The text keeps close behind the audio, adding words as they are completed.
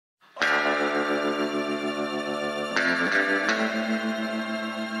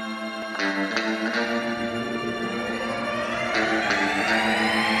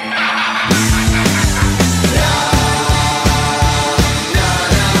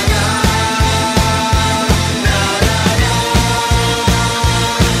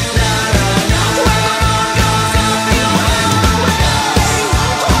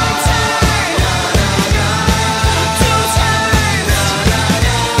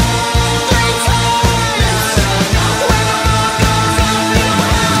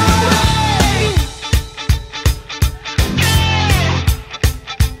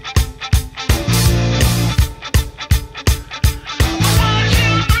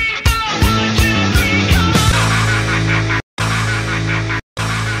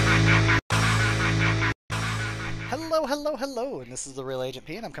Hello, and this is the Real Agent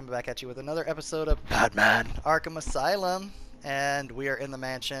P, and I'm coming back at you with another episode of Batman Arkham Asylum, and we are in the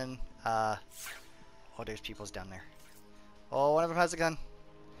mansion. Oh, there's people's down there. Oh, one of them has a gun.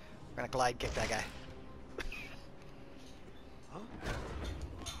 We're gonna glide kick that guy.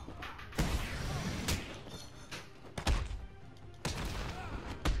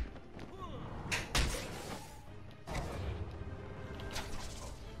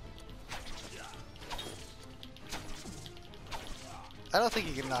 I don't think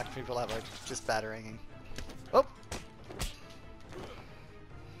you can knock people out by just battering. Oh!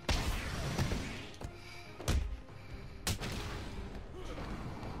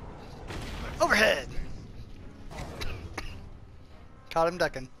 Overhead! Caught him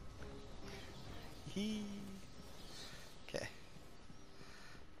ducking. Okay.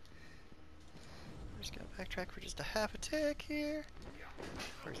 We're just gonna backtrack for just a half a tick here.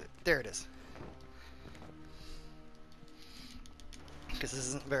 Where is it? There it is. Because this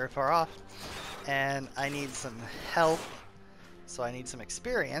isn't very far off, and I need some help, so I need some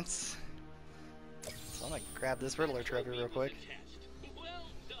experience. So I'm gonna grab this Riddler trophy real quick.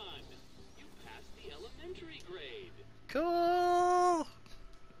 Well done. You passed the elementary grade. Cool.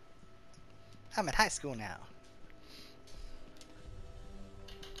 I'm at high school now.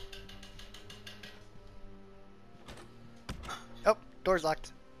 Oh, door's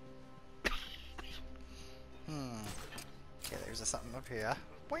locked. Okay, there's something up here.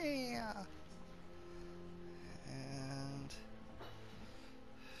 And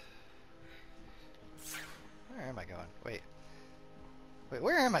where am I going? Wait,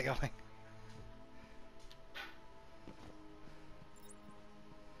 where am I going?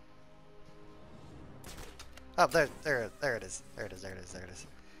 Oh, there it is. There it is.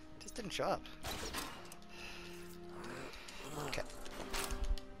 Just didn't show up. Okay.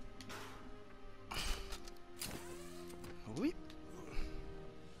 Weep.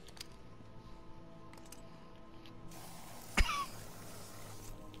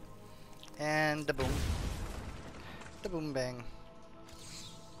 And the boom. The boom bang.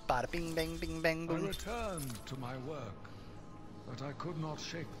 Bada bing bang bing bang boom. I returned to my work, but I could not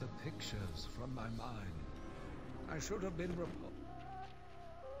shake the pictures from my mind. I should have been Joker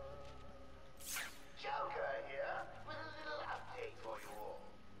here with a little update for you all.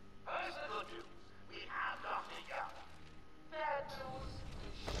 Here's the good news. We have Dr. Young. Bad news,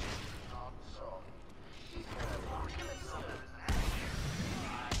 she's not sorry. She's gonna walk in the suburbs and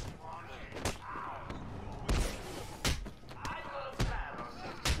I want it out. I've got a plan on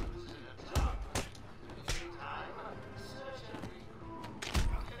systems to the top. Meantime, search and recruit.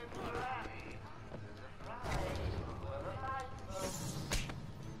 Get into a rally. Surprise, whoever likes them.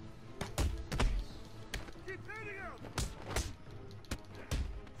 Keep hitting him!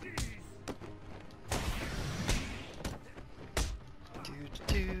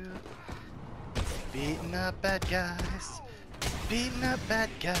 Jeez! Beating up bad guys. Beating up bad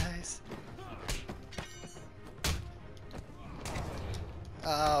guys.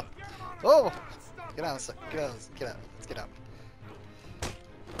 Oh! Get out! Get out! Get out! Let's get out.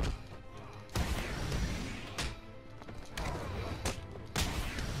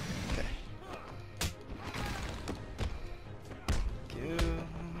 Okay. Go.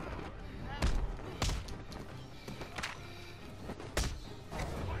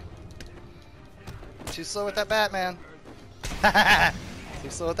 Too slow with that Batman. Too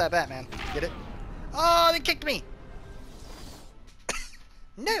slow with that Batman. Get it? Oh, they kicked me!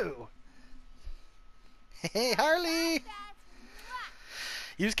 No! Hey, Harley!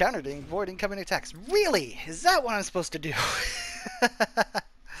 Use counter to avoid incoming attacks. Really? Is that what I'm supposed to do?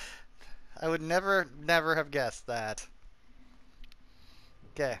 I would never have guessed that.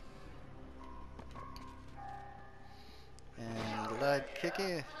 Okay. And glide kick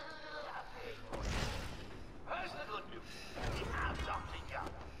it. Here's the good news. We have Dr. Young.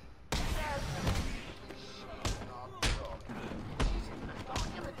 Bad news, she's not sorry. She's in the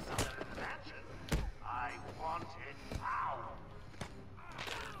documents under the mansion. I want it out.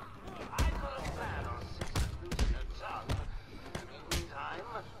 I've got a plan on systems losing her tongue. In the meantime,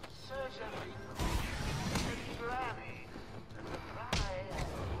 search and recruit. Get Granny. And surprise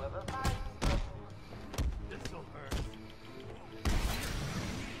whoever finds them. This'll hurt.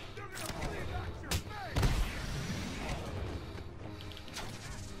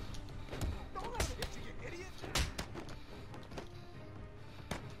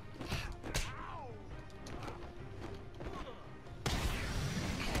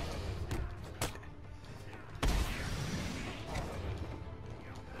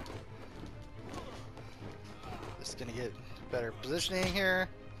 Just gonna get better positioning here.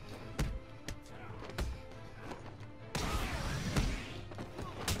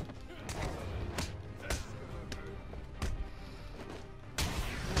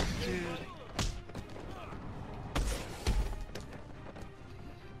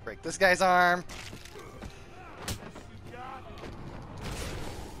 this guy's arm.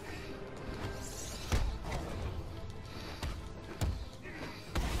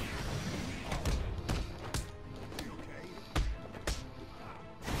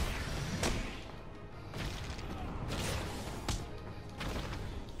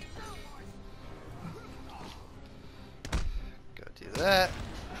 Go do that.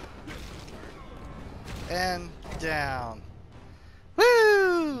 And down.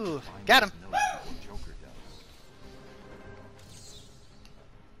 Woo! Got him.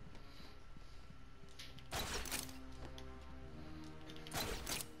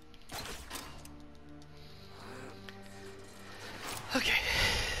 Okay.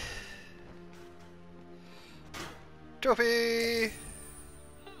 Trophy! The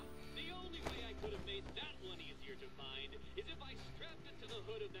only way I could have made that one easier to find is if I strapped it to the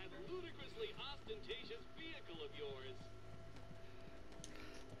hood of that ludicrously ostentatious vehicle of yours.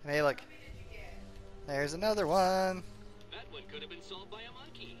 Hey, look. There's another one. That one could have been solved by a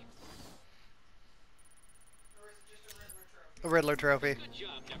monkey. A Riddler trophy. Good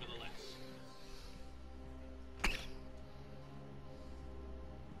job, nevertheless.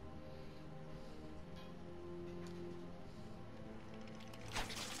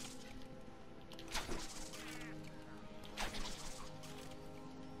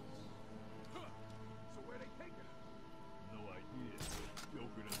 So where they taking her? No idea.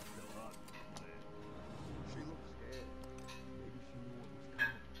 Joker doesn't tell us. She looks scared. Maybe she knew what was coming. I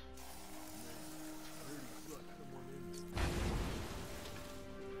heard he shot someone in.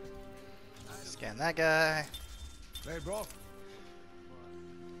 Scan that guy. Hey, bro.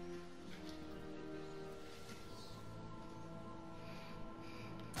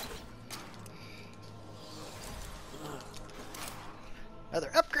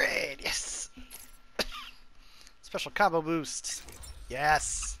 Another upgrade. Yes. Special combo boost.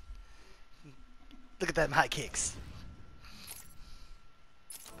 Yes. Look at them high kicks.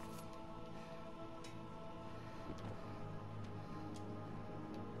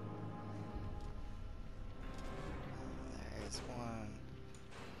 There's one.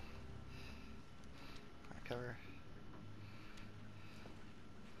 Cover.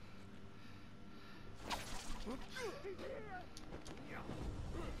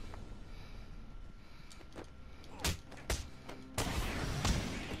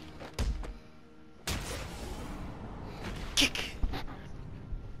 Kick.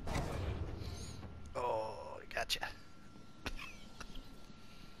 Oh, gotcha.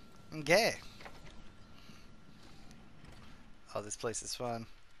 Okay. Oh, this place is fun.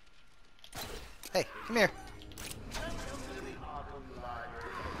 Hey, come here. Welcome to the Arkham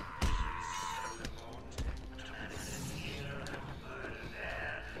Library. Here, murder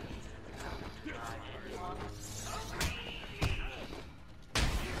there. Not anyone.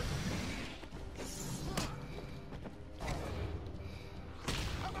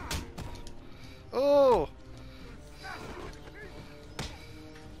 Oh!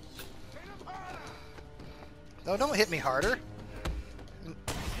 No, don't hit me harder.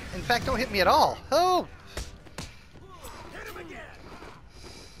 In fact, don't hit me at all. Oh!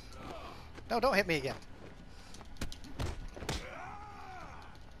 No, don't hit me again.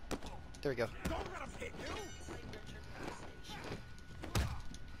 There we go.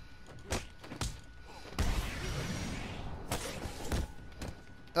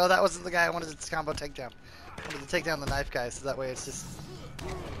 Oh, that wasn't the guy I wanted to combo takedown. I wanted to take down the knife guy, so that way it's just...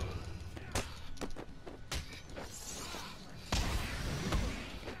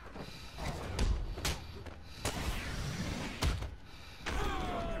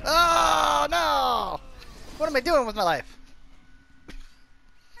 Oh, no! What am I doing with my life?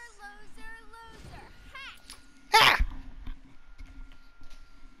 Loser. Ha! Ha!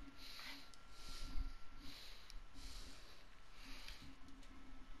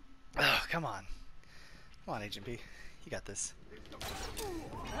 Oh, come on. Come on, Agent P. You got this.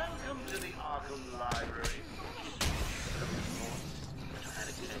 Welcome to the Arkham Library.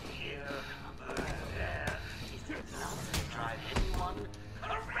 Planet here, murder there. Not to drive anyone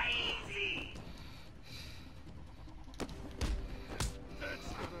crazy.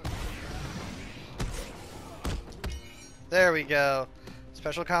 There we go.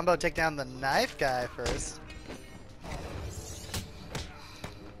 Special combo, take down the knife guy first.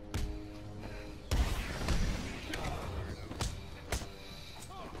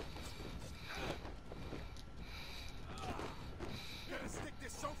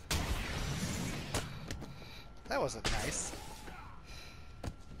 That wasn't nice.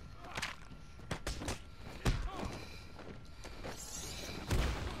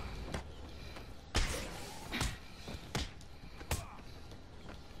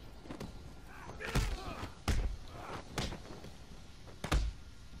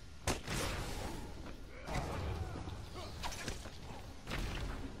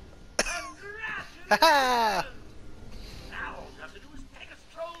 Ha Now all you have to do is take a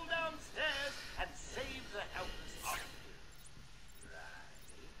stroll downstairs and save the helpless hostages.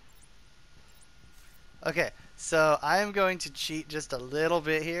 Right? Okay, so I'm going to cheat just a little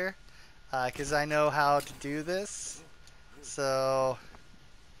bit here, because I know how to do this. So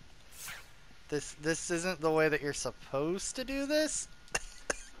this isn't the way that you're supposed to do this.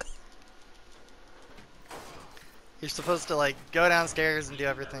 You're supposed to like go downstairs and do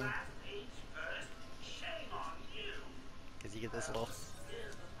everything. Last page first. Shame on you. Because you get this little.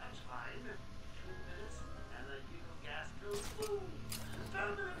 Here's the punchline. 2 minutes and the evil gas goes boom.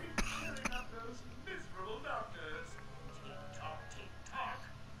 Permanently killing up those miserable doctors. Tick tock.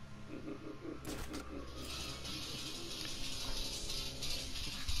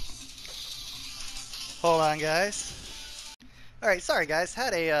 Hold on, guys. All right, sorry guys.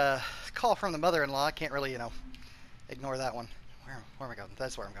 Had a call from the mother-in-law. Can't really, ignore that one. Where am I going?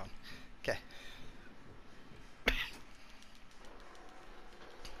 That's where I'm going. Okay.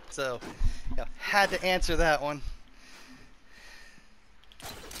 So, had to answer that one.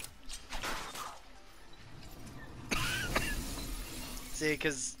 See,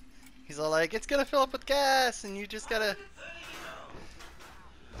 because he's all like, it's gonna fill up with gas, and you just gotta.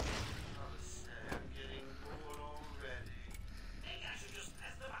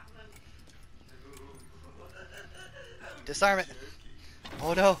 Disarm it.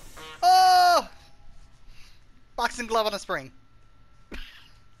 Oh no. Oh! Boxing glove on a spring.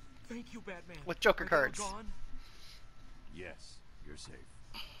 Thank you, Batman. With Joker Are they all cards. gone? Yes, you're safe.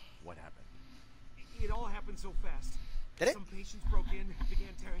 What happened? It all happened so fast. Did it? Some patients broke in, began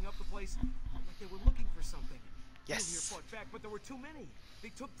tearing up the place, like they were looking for something. Yes. People here fought back, but there were too many. They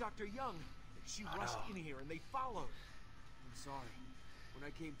took Dr. Young. She rushed no. in here, and they followed. I'm sorry. When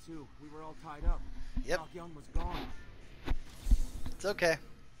I came to, we were all tied up. Yep. Doc Young was gone. It's okay.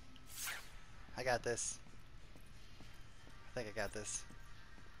 I got this. I think I got this.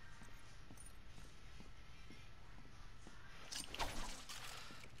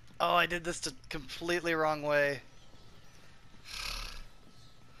 Oh, I did this the completely wrong way.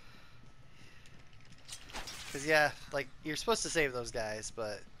 Because, yeah, like, you're supposed to save those guys,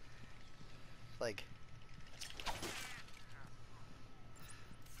 but, like,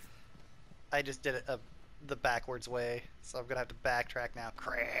 I just did it the backwards way, so I'm going to have to backtrack now.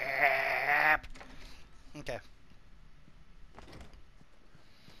 Crap! Okay.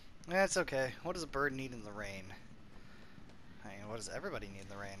 That's okay. What does a bird need in the rain? I mean, what does everybody need in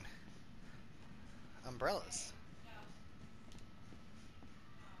the rain? Umbrellas.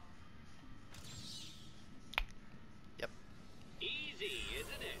 Yep. Easy,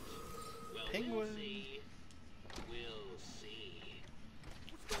 isn't it? Well, Penguin. we'll see. We'll see.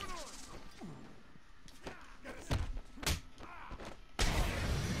 What's going on?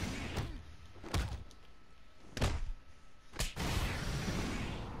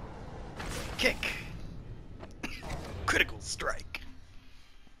 Kick. Critical strike.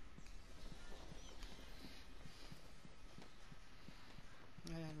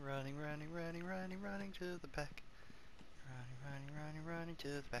 And running to the back. Running to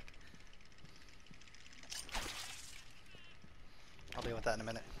the back. I'll deal with that in a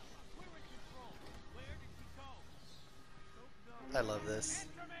minute. I love this.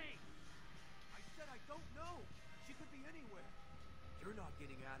 Answer me! I said I don't know. She could be anywhere. You're not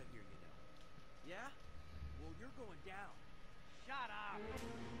getting out of here, you know. Yeah? Well, you're going down. Shut up!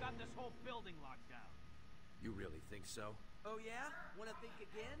 You got this whole building locked down. You really think so? Oh yeah? Wanna think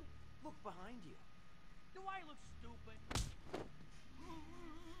again? Look behind you. Do I look stupid?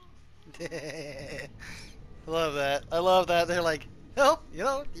 I love that. I love that. They're like, no,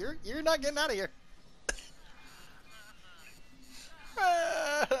 you're not getting out of here.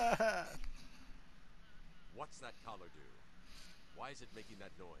 What's that collar do? Why is it making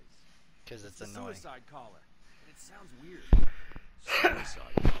that noise? Because it's a annoying. suicide collar. And it sounds weird.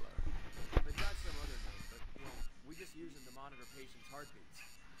 Suicide collar. They've got some other name, but, we just use them to monitor patients' heartbeats.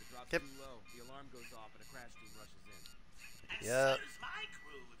 If it drops Yep. too low, the alarm goes off and a crash team rushes in. And Yep. so's my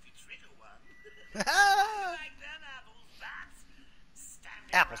crew if you trigger one. Like them apples, bats.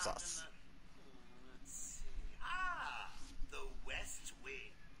 Standing Applesauce. around in let's see. The West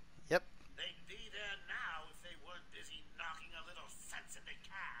Wing. Yep. They'd be there now if they weren't busy knocking a little sense into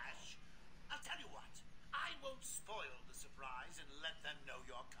cash. I'll tell you what. I won't spoil the surprise and let them know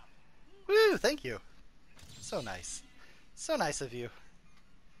you're coming. Woo, thank you. So nice. So nice of you.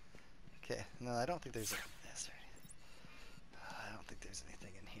 Okay, no, I don't think there's I don't think there's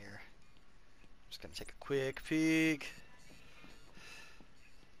anything in here. I'm just gonna take a quick peek.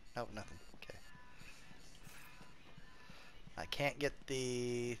 Nope, nothing. Okay. I can't get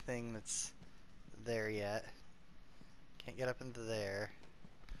the thing that's there yet. Can't get up into there.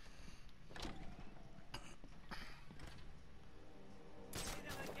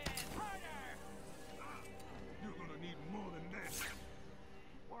 You're gonna need more than that.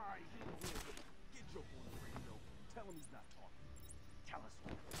 Why are you here? Get Joker on the radio. Tell him he's not talking. Tell us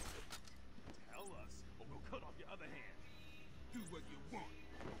what. Tell us, or we'll cut off your other hand. Do what you want.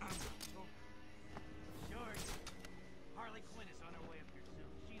 I'm not talking. Sure. Harley Quinn is on her way up here soon.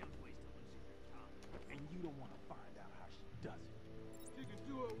 She knows ways to loosen your tongue. And you don't want to find out how she does it. She can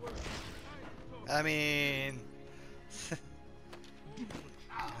do her work. I ain't talking. I mean...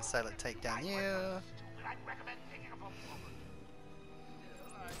 silent takedown you. I'd recommend taking a phone call.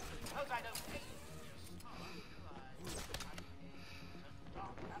 Suppose I don't take it.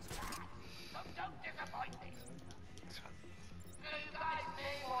 Don't disappoint me. You guys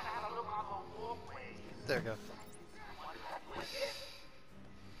may want to have a look on the walkway. There we go.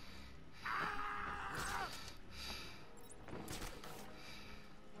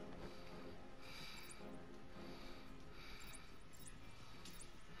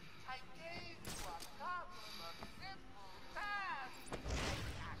 I gave you a couple of simple tasks.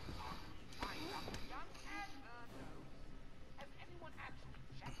 Find Dr. Young and her notes. Has anyone actually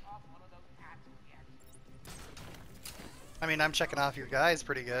checked off one of those tasks yet? I mean, I'm checking off your guys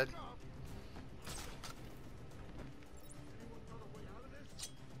pretty good. Anyone got a way out of this?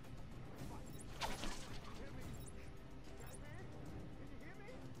 Hear me? Batman? Can you hear me?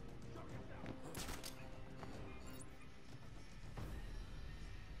 Show yourself.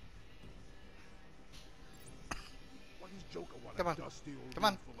 What does Joker want? Come on. A dusty old Come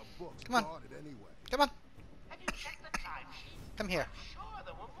on. room full of books Come on. guarded anyway. Come on. Have you checked the timesheet? Come here. Sure,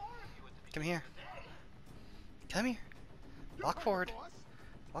 there were more of you at the Come beginning here. of the day. Come here. You're Walk right, forward. boss.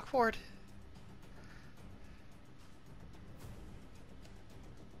 Walk forward.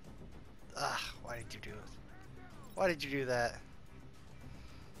 Ah, why did you do it? Why did you do that?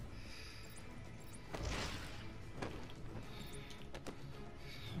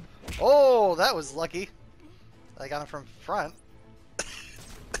 Oh, that was lucky. I got him from front.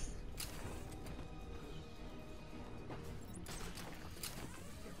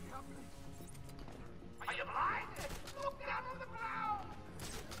 Are you blind? Look down on the ground.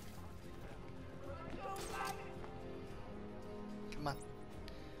 Come on.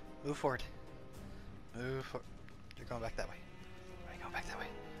 Move forward. Move forward. You're going back that way. Why are you going back that way?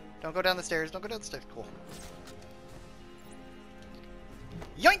 Don't go down the stairs. Don't go down the stairs. Cool.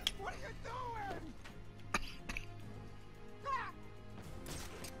 Yoink! What are you doing?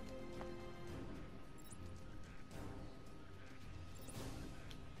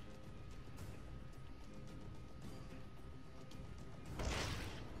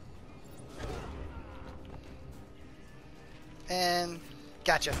 And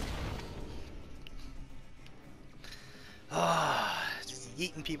gotcha. Ah, just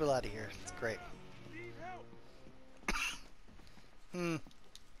yeeting people out of here. It's great. Need help.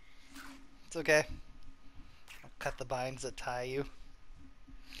 It's okay. I'll cut the binds that tie you.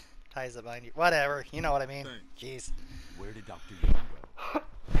 Ties that bind you. Whatever. You know what I mean. Jeez. Where did Dr. Young go?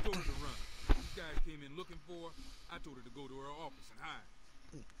 Told her to run. These guys came in looking for her. I told her to go to her office and hide.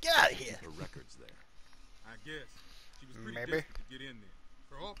 Get out of here. Her records there. I guess. She was pretty Maybe. desperate to get in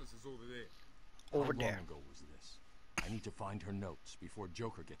there. Her office is over there. Over How there. long ago was this? I need to find her notes before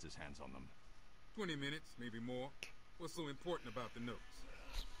Joker gets his hands on them. 20 minutes, maybe more. What's so important about the notes?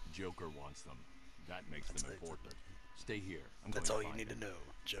 Joker wants them. That makes them important. Stay here. I'm That's going all to you find need to him. know.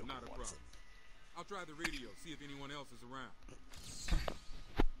 Joker Not a wants problem. I'll try the radio, see if anyone else is around. it.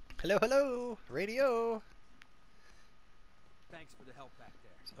 Hello, hello. Radio. Thanks for the help back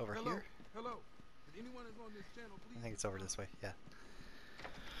there. It's over Hello? here. Hello? If anyone is on this channel, please. I think it's over this way. Yeah.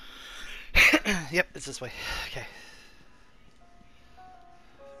 Yep, it's this way. Okay.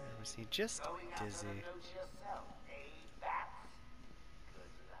 Or was he just Going after dizzy? the notes yourself, eh? That's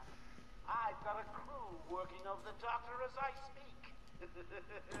good luck. I've got a crew working over the doctor as I speak.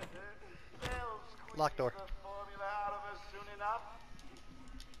 They'll squeeze Locked door. the formula out of us soon enough.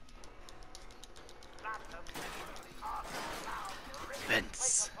 Not to mention the Arkham Asylum ready to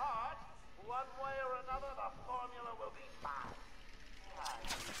Vince. take apart. One way or another, the formula will be mine.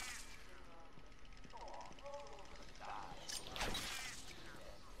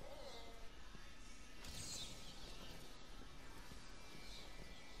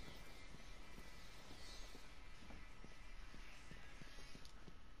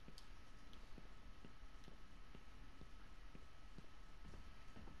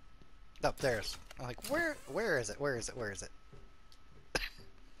 Oh, there's. I'm like, where is it? Where is it? Where is it?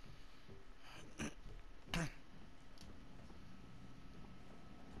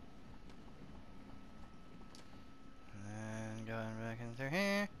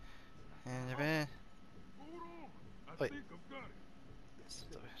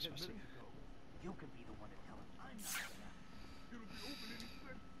 minutes ago. You can be the one to tell him I'm not gonna. It'll be open any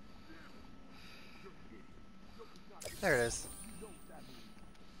second. Damn it. You're an idiot. Joker's got it. There it is. You know what that means.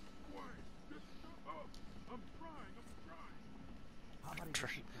 Quiet. Just shut up. I'm trying. How about I Try.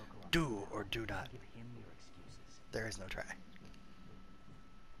 just keep Joker on Do the phone? or do not. Give him your excuses. There is no try.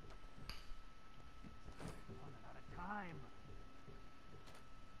 Running out of time.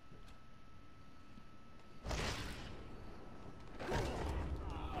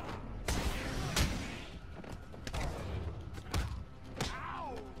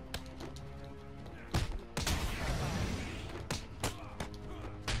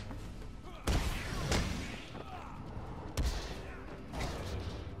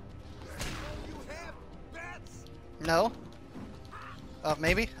 No?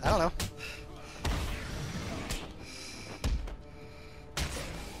 Maybe? I don't know.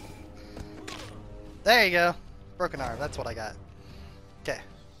 There you go. Broken arm. That's what I got. Okay.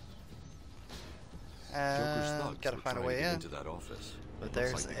 Joker's And thugs gotta were find a trying way to get in. into that office. But Looks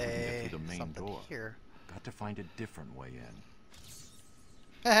there's like they couldn't get a through the main something door. here. Got to find a different way in.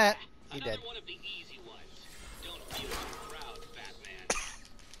 He Another did. one of the easy ones. Don't feel too proud, Batman.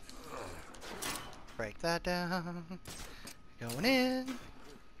 Break that down. Going in.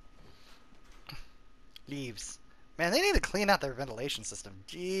 Leaves. Man, they need to clean out their ventilation system.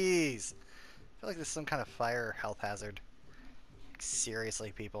 Jeez. I feel like this is some kind of fire health hazard.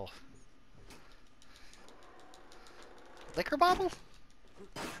 Seriously, people. Liquor bottle?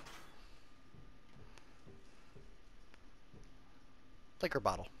 Liquor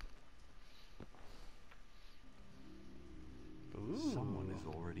bottle. Ooh. Someone has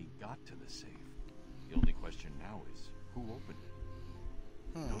already got to the safe. The only question now is, who opened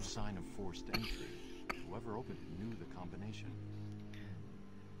it? No sign of forced entry. Whoever opened it knew the combination.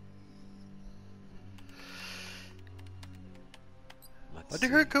 Let's Wonder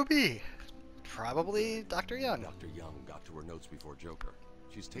who it could be. Probably Dr. Young. Dr. Young got to her notes before Joker.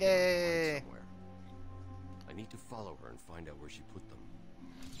 She's taken Yay. them to hide somewhere. I need to follow her and find out where she put them.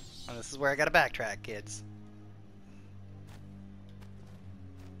 Oh, this is where I gotta backtrack, kids.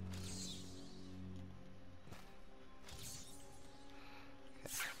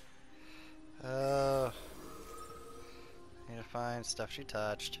 Need to find stuff she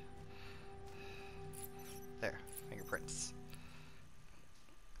touched. There, fingerprints.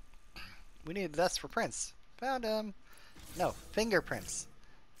 We need this for prints. Found them. No, fingerprints.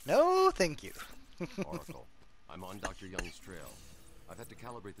 No, thank you. Oracle, I'm on Dr. Young's trail. I've had to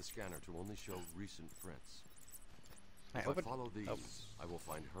calibrate the scanner to only show recent prints. Alright, If I open. follow these, Oh. I will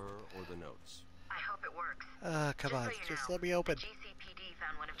find her or the notes. I hope it works. Come Just on, so you just know, let me open. The GCPD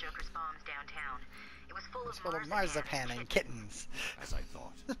found one of Joker's bombs downtown. It was full It's of full of marzipan and kittens. As I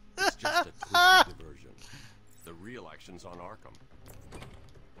thought. It's just a twisted diversion. The real action's on Arkham.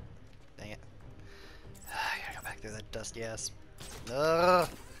 Dang it. I gotta go back through that dusty ass. Ugh.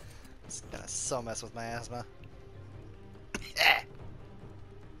 It's gonna so mess with my asthma.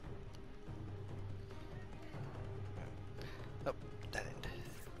 Oh, that end.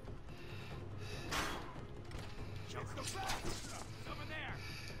 Over there.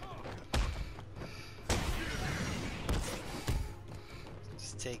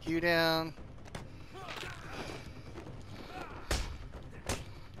 Just take you down.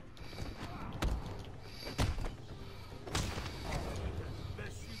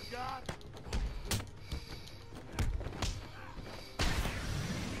 Best you got.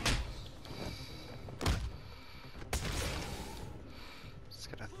 Just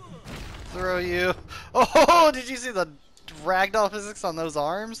gonna throw you. Oh, did you see the ragdoll physics on those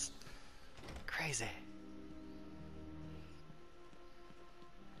arms? Crazy.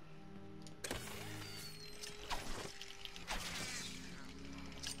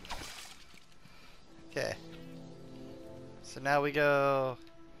 Okay. So now we go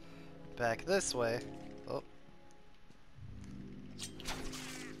back this way. Oh.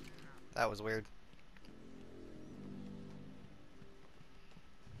 That was weird.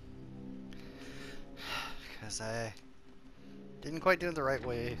 Because I didn't quite do it the right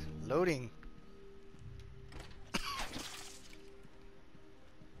way. Loading. I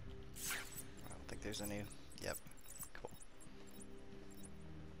don't think there's any. Yep. Cool.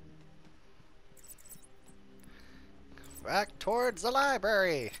 Back towards the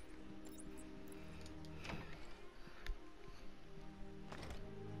library.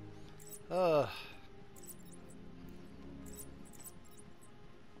 Ugh.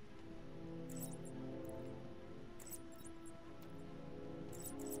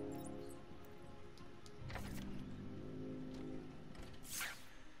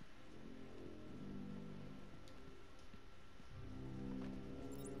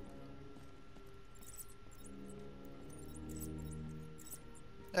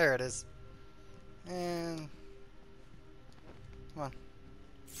 There it is. And come on.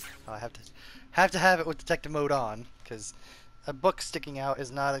 Oh, I have to have it with detective mode on, because a book sticking out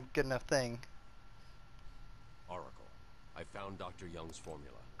is not a good enough thing. Oracle, I found Dr. Young's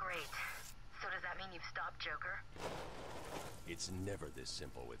formula. Great. So does that mean you've stopped Joker? It's never this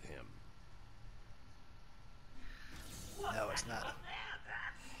simple with him. No, it's not.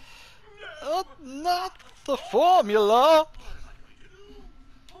 Oh, not the formula!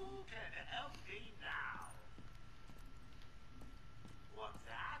 Who can help me now? What's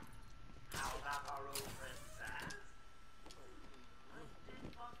that? How about our old friend Sam? I did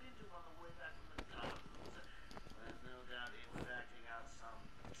bump into him on the way back from the gardens, but no doubt he was acting out some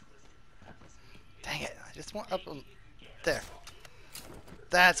twisted fantasy. Dang it, I just want up on... There.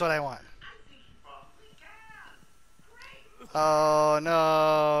 That's what I want. Oh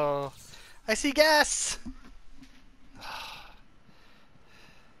no! I see gas!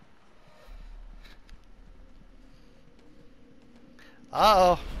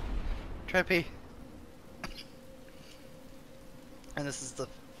 Uh-oh. Trippy. And this is the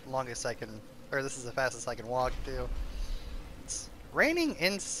longest I can... Or this is the fastest I can walk, too. It's raining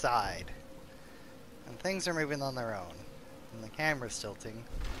inside. And things are moving on their own. And the camera's tilting.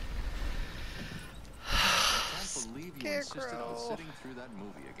 I can't believe you insisted on sitting through that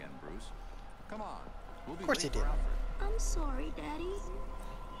movie again, Bruce. Come on. We'll be Of course he late did. for Alfred. I'm sorry, Daddy.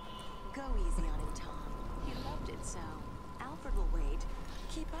 Go easy on him, Tom. He loved it so. Alfred will wait.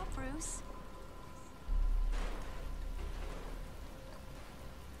 Keep up, Bruce.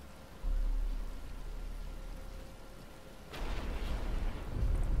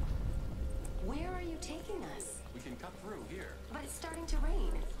 Where are you taking us? We can cut through here. But it's starting to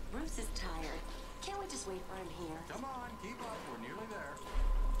rain. Bruce is tired. Can't we just wait for him here? Come on, keep up. We're nearly there.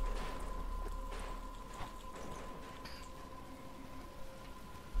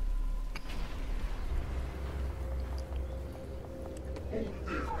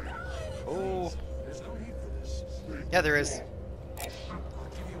 Oh. There's no need for this. Yeah, there is. I'll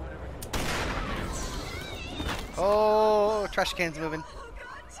give you whatever you want. Oh, trash can's moving.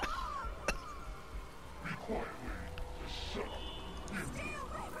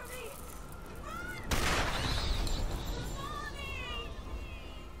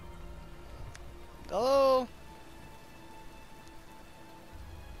 Oh.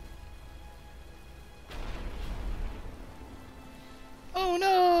 Oh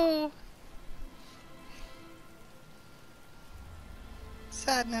no.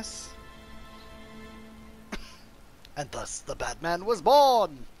 Sadness. And thus the Batman was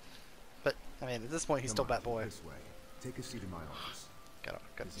born. But I mean, at this point, he's still Batboy. This way. Take a seat in my office.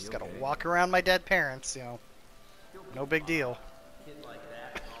 Just gotta walk around my dead parents, you know. No big deal. Kid like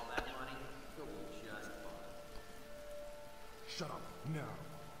that and all that money, he'll be just fine. Shut up. No.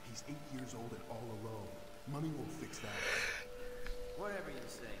 He's 8 years old and all alone. Money will fix that. Whatever you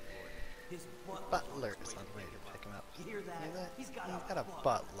say, boy. His Butler is on the way to pick him up. You hear that? He's got a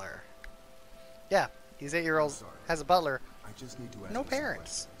butler. Yeah, he's 8 years old, has a butler. I just need to ask No you some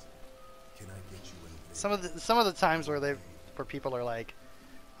parents. questions. Can I get you anything? Some of the times where people are like,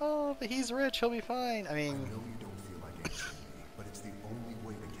 oh, but he's rich, he'll be fine. I I mean, know you don't feel like answering me, but it's the only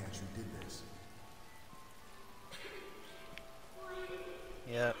way to catch who did this.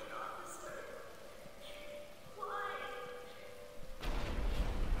 yep. I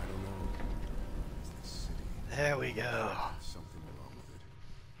don't know. It's this city. There we go. There's something wrong with it.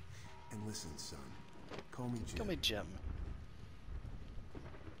 And listen, son. Call me Jim. Call me Jim.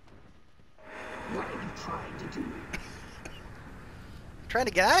 What are you trying to do? Trying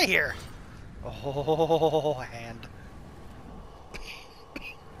to get out of here. Oh, hand.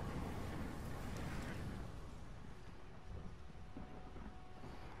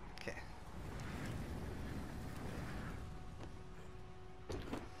 Okay.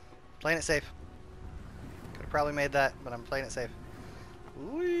 Playing it safe. Could have probably made that, but I'm playing it safe.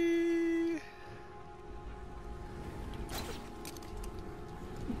 Whee!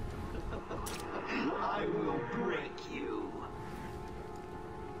 I will break you.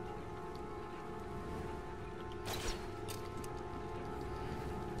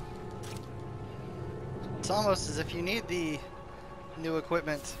 It's almost as if you need the new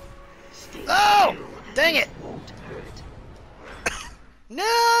equipment. Oh! Dang it! No!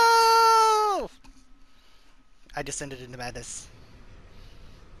 I descended into madness.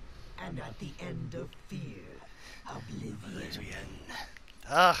 And at the end of fear, oblivion.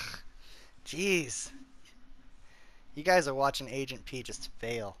 Ugh. Jeez. You guys are watching Agent P just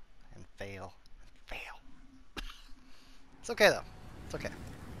fail and fail and fail. It's okay though. It's okay.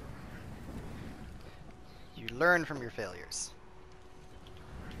 You learn from your failures.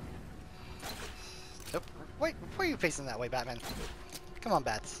 wait, why are you facing that way, Batman? Come on,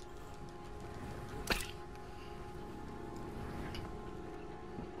 bats.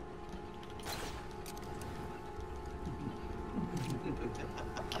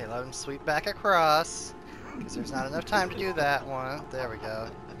 Okay, let him sweep back across. Because there's not enough time to do that one. There we go.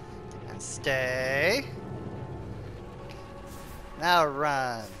 And stay. Now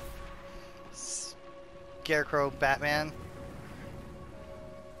run. Scarecrow Batman.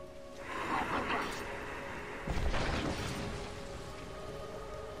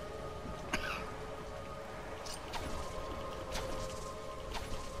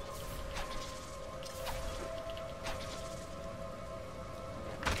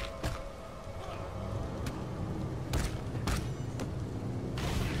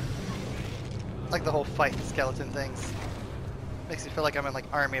 Like the whole fight skeleton things. Makes me feel like I'm in like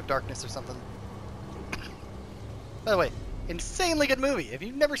Army of Darkness or something. By the way, insanely good movie. If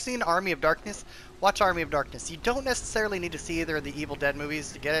you've never seen Army of Darkness, watch Army of Darkness. You don't necessarily need to see either of the Evil Dead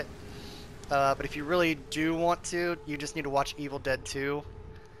movies to get it. But if you really do want to, you just need to watch Evil Dead 2.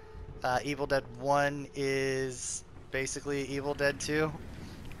 Evil Dead 1 is basically Evil Dead 2.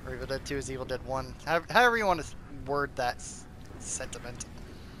 Or Evil Dead 2 is Evil Dead 1. However you want to word that sentiment.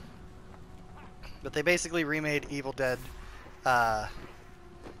 But they basically remade Evil Dead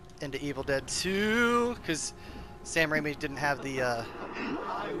into Evil Dead 2 because Sam Raimi didn't have the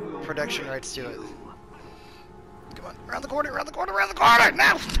production rights to it. Come on, around the corner, around the corner, around the corner,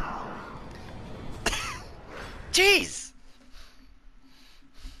 now! Jeez!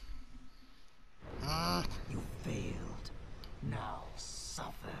 You failed. Now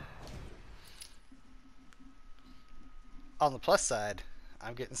suffer. On the plus side,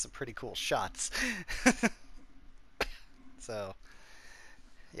 I'm getting some pretty cool shots. So,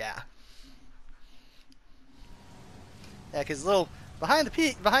 yeah. Yeah, because little behind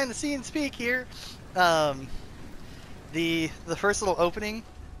the scenes peek here, the first little opening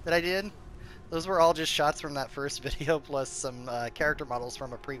that I did, those were all just shots from that first video plus some character models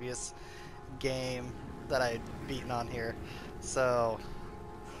from a previous game that I had beaten on here. So,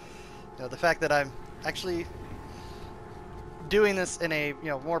 you know, the fact that I'm actually doing this in a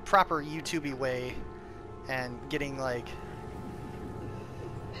more proper YouTube-y way and getting like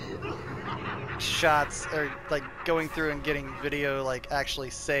shots or like going through and getting video like actually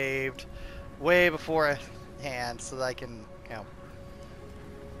saved way beforehand so that I can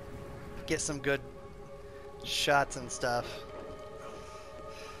get some good shots and stuff.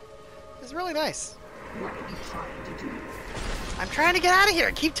 It's really nice. What are you trying to do? I'm trying to get out of here.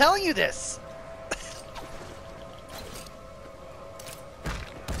 I keep telling you this.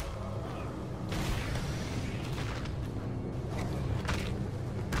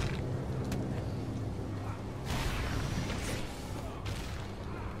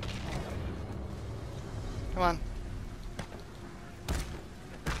 Come on.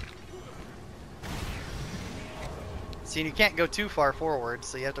 See, you can't go too far forward,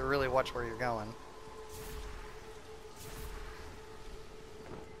 so you have to really watch where you're going.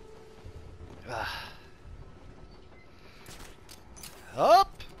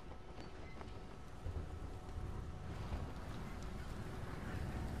 Up!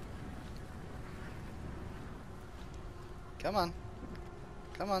 Come on.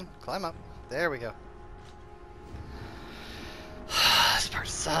 Come on, climb up. There we go. This part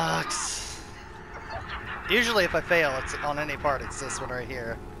sucks. Usually if I fail, it's on any part, it's this one right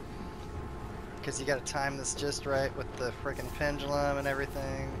here. Because you gotta time this just right with the freaking pendulum and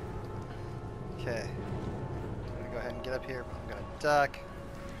everything. Okay. I'm gonna go ahead and get up here, but I'm gonna duck.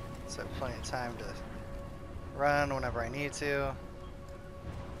 So I have plenty of time to run whenever I need to.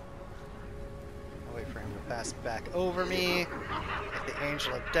 I'll wait for him to pass back over me. Like the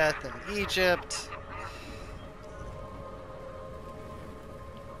Angel of Death in Egypt.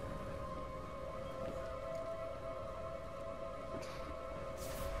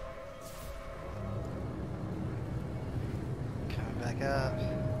 Up.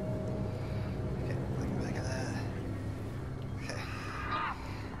 Okay, looking back at that. Okay.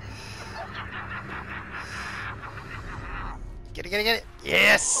 Get it, get it, get it!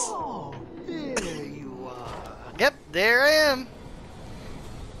 Yes! Oh, there you are. Yep, there I am.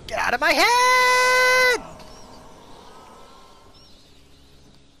 Get out of my head!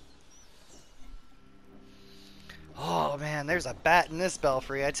 Oh man, there's a bat in this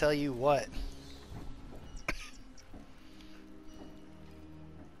belfry, I tell you what.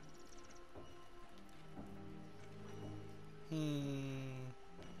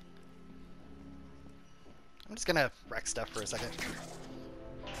 I'm just gonna wreck stuff for a second.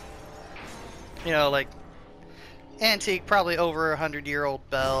 You know, like antique, probably over 100-year-old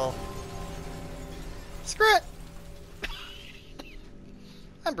bell. Screw it!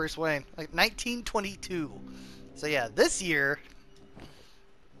 I'm Bruce Wayne. Like 1922. So yeah, this year...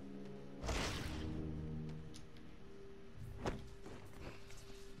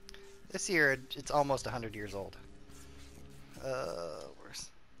 This year, it's almost 100 years old. Where's...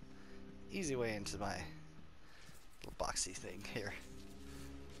 Easy way into my little boxy thing here.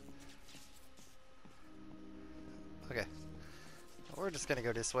 Okay. We're just gonna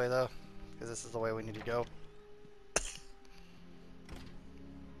go this way though, because this is the way we need to go.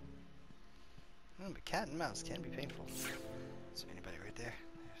 But cat and mouse can be painful. Is there anybody right there?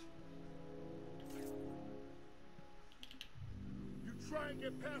 You try and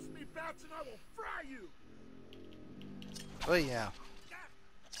get past me, Bats, and I will fry you! Oh yeah.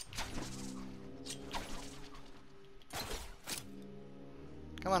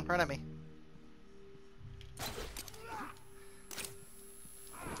 Come on, run at me.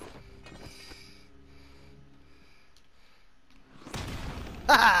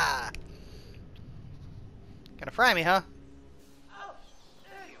 Ha! Gonna fry me, huh? Oh,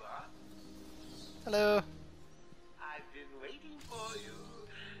 there you are. Hello. I've been waiting for you,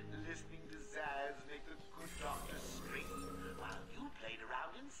 listening to Zaz make the good doctor scream while you played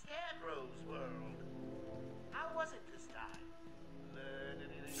around in Scarecrow's world. How was it this time? Learn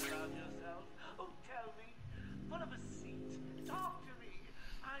anything about yourself? Oh, tell me. Put up a seat. Talk to me.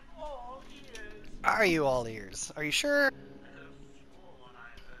 I'm all ears. Are you all ears? Are you sure?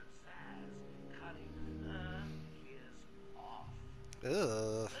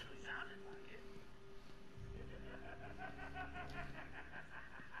 Ugh.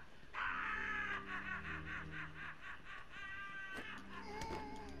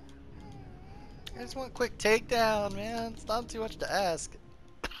 I just want a quick takedown, man. It's not too much to ask.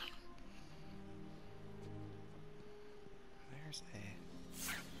 There's a...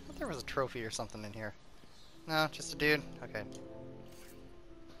 I thought there was a trophy or something in here. No, just a dude? Okay.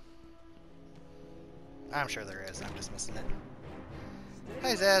 I'm sure there is. I'm just missing it.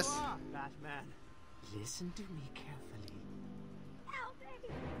 Hi, Zaz. Batman. Listen to me carefully. Help me!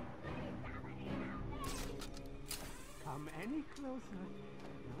 Come any closer,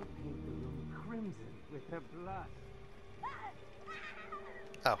 I'll paint the room crimson with her blood.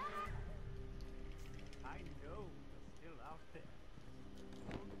 Oh. I know you're still out there.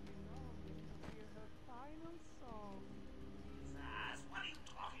 Only now we can hear her final song. Zaz, what are you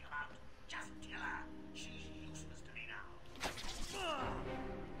talking about? Just kill her. She's useless to me now.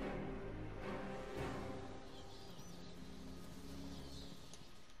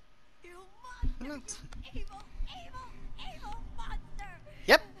 You monster! You evil, evil, evil monster!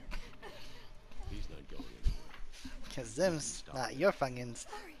 Yep. He's not going anywhere. Because them's not your funyuns.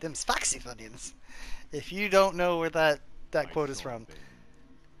 Them's Foxy funyuns. If you don't know where that quote is from.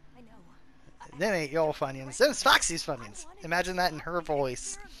 I know. Them ain't your funyuns. Them's Foxy's funyuns. Imagine that in her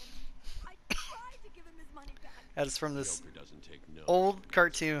voice. I tried to give him his money back. That is from this Joker doesn't take no. old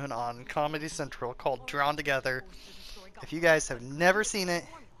cartoon on Comedy Central called Drawn Together. If you guys have never seen it,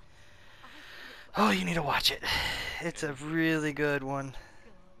 oh, you need to watch it. It's a really good one.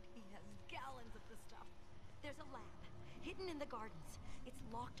 He has gallons of the stuff. There's a lab hidden in the gardens. It's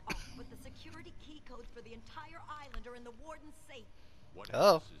locked off, but the security key codes for the entire island are in the warden's safe. What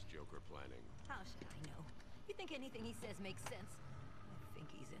Oh. else is Joker planning? How should I know? You think anything he says makes sense? I think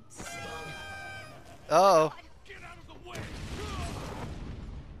he's insane. Oh. Get out of the way!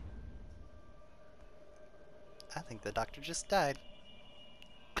 I think the doctor just died.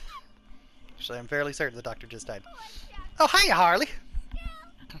 Actually, I'm fairly certain the doctor just died. Oh, hiya, Harley. You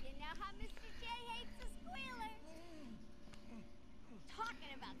know how Mr. J hates the squealers.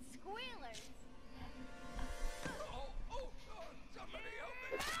 Talking about squealers. Somebody help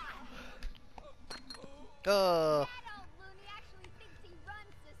me! Oh, That old loony actually thinks he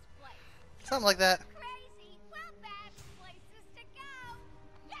runs this place. something like that. Crazy. Well, bad places to go.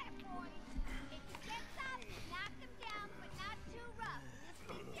 Get it, boys. If he gets up, knock him down, but not too rough.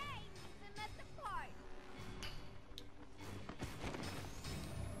 Mr. J needs him at the party.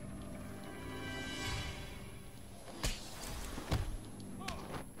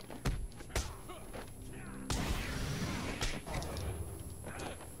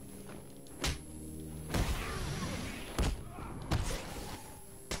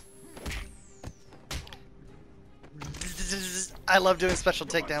 I love doing special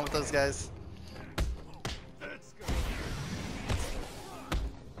takedown with those guys.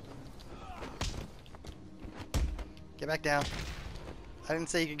 Get back down. I didn't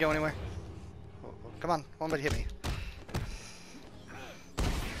say you could go anywhere. Oh, come on, somebody hit me.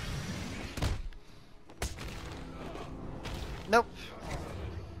 Nope.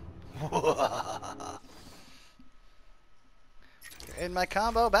 in my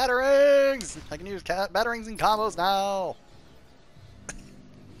combo batterings! I can use batterings and combos now!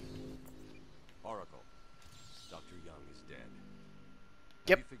 Oracle, Dr. Young is dead.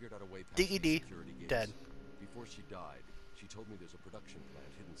 Yep. Have you figured out a way past DED, these security gates? dead. Before she died, she told me there's a production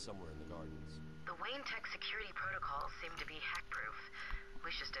plant hidden somewhere in the gardens. The Wayne Tech security protocols seem to be hack-proof. We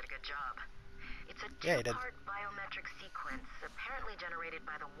just did a good job. It's a two-part biometric sequence apparently generated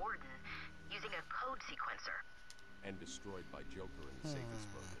by the Warden using a code sequencer. And destroyed by Joker in the safe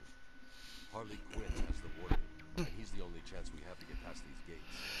explosion. Harley Quinn has the Warden, and he's the only chance we have to get past these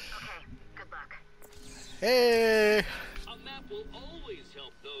gates. Okay, good luck. Hey! A map will always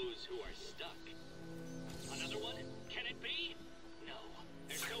help those who are stuck. Another one? Can it be? No.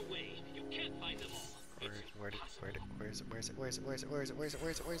 There's no way. You can't find them all. Where is it?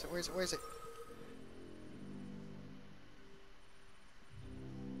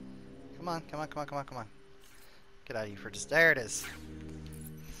 Come on. Get out of here for just, there it is.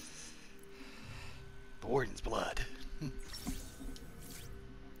 The Warden's blood.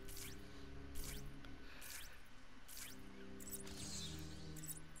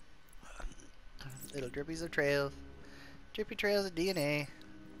 Little drippies of trails. Drippy trails of DNA.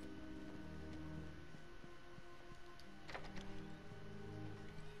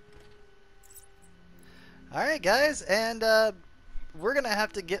 Alright guys, and we're gonna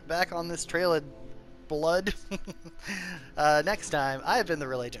have to get back on this trail of blood next time. I've been the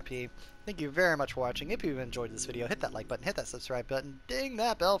Real Agent P. Thank you very much for watching. If you've enjoyed this video, hit that like button, hit that subscribe button, ding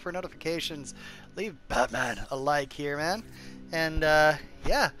that bell for notifications, leave Batman a like here, man. And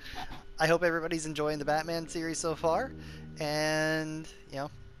yeah, I hope everybody's enjoying the Batman series so far. And, you know,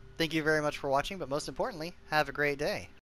 thank you very much for watching, but most importantly, have a great day.